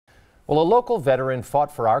Well, a local veteran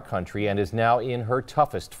fought for our country and is now in her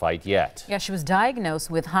toughest fight yet. Yeah, she was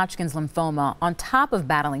diagnosed with Hodgkin's lymphoma on top of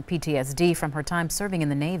battling PTSD from her time serving in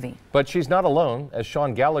the Navy. But she's not alone. As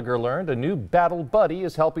Sean Gallagher learned, a new battle buddy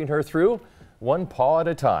is helping her through, one paw at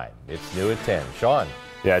a time. It's new at 10. Sean.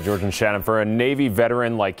 Yeah, George and Shannon, for a Navy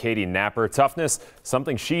veteran like Katie Napper, toughness,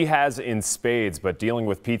 something she has in spades, but dealing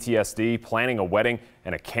with PTSD, planning a wedding,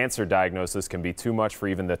 and a cancer diagnosis can be too much for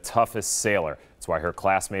even the toughest sailor. That's why her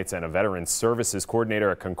classmates and a veteran services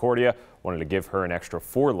coordinator at Concordia wanted to give her an extra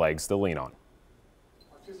 4 legs to lean on.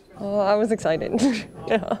 Oh, I was excited.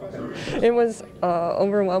 Yeah. It was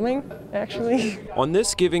overwhelming, actually. On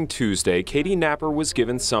this Giving Tuesday, Katie Napper was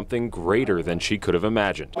given something greater than she could have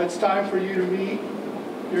imagined. It's time for you to meet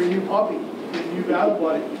your new puppy, your new battle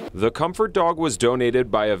buddy. The comfort dog was donated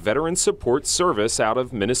by a veteran support service out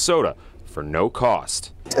of Minnesota for no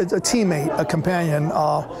cost. A teammate, a companion,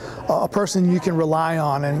 a person you can rely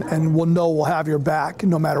on and will have your back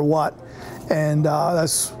no matter what. And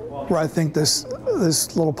that's where I think this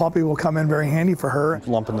little puppy will come in very handy for her.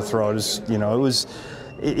 Lump in the throat is, you know,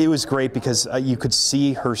 it was great because you could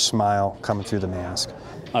see her smile coming through the mask.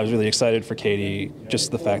 I was really excited for Katie,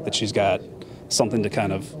 just the fact that she's got something to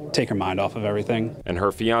kind of take her mind off of everything. And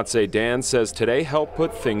her fiance Dan says today helped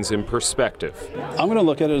put things in perspective. I'm going to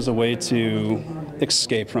look at it as a way to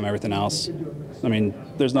escape from everything else. I mean,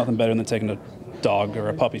 there's nothing better than taking a dog or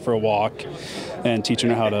a puppy for a walk and teaching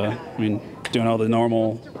her how to, doing all the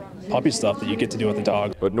normal puppy stuff that you get to do with a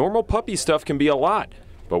dog. But normal puppy stuff can be a lot.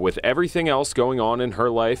 But with everything else going on in her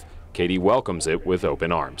life, Katie welcomes it with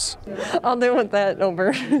open arms. I'll deal with that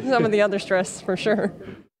over some of the other stress for sure.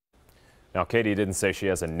 Now, Katie didn't say she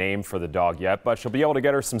has a name for the dog yet, but she'll be able to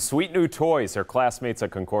get her some sweet new toys. Her classmates at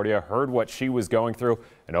Concordia heard what she was going through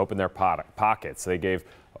and opened their pockets. They gave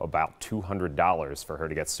about $200 for her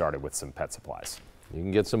to get started with some pet supplies. You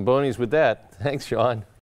can get some bonies with that. Thanks, Sean.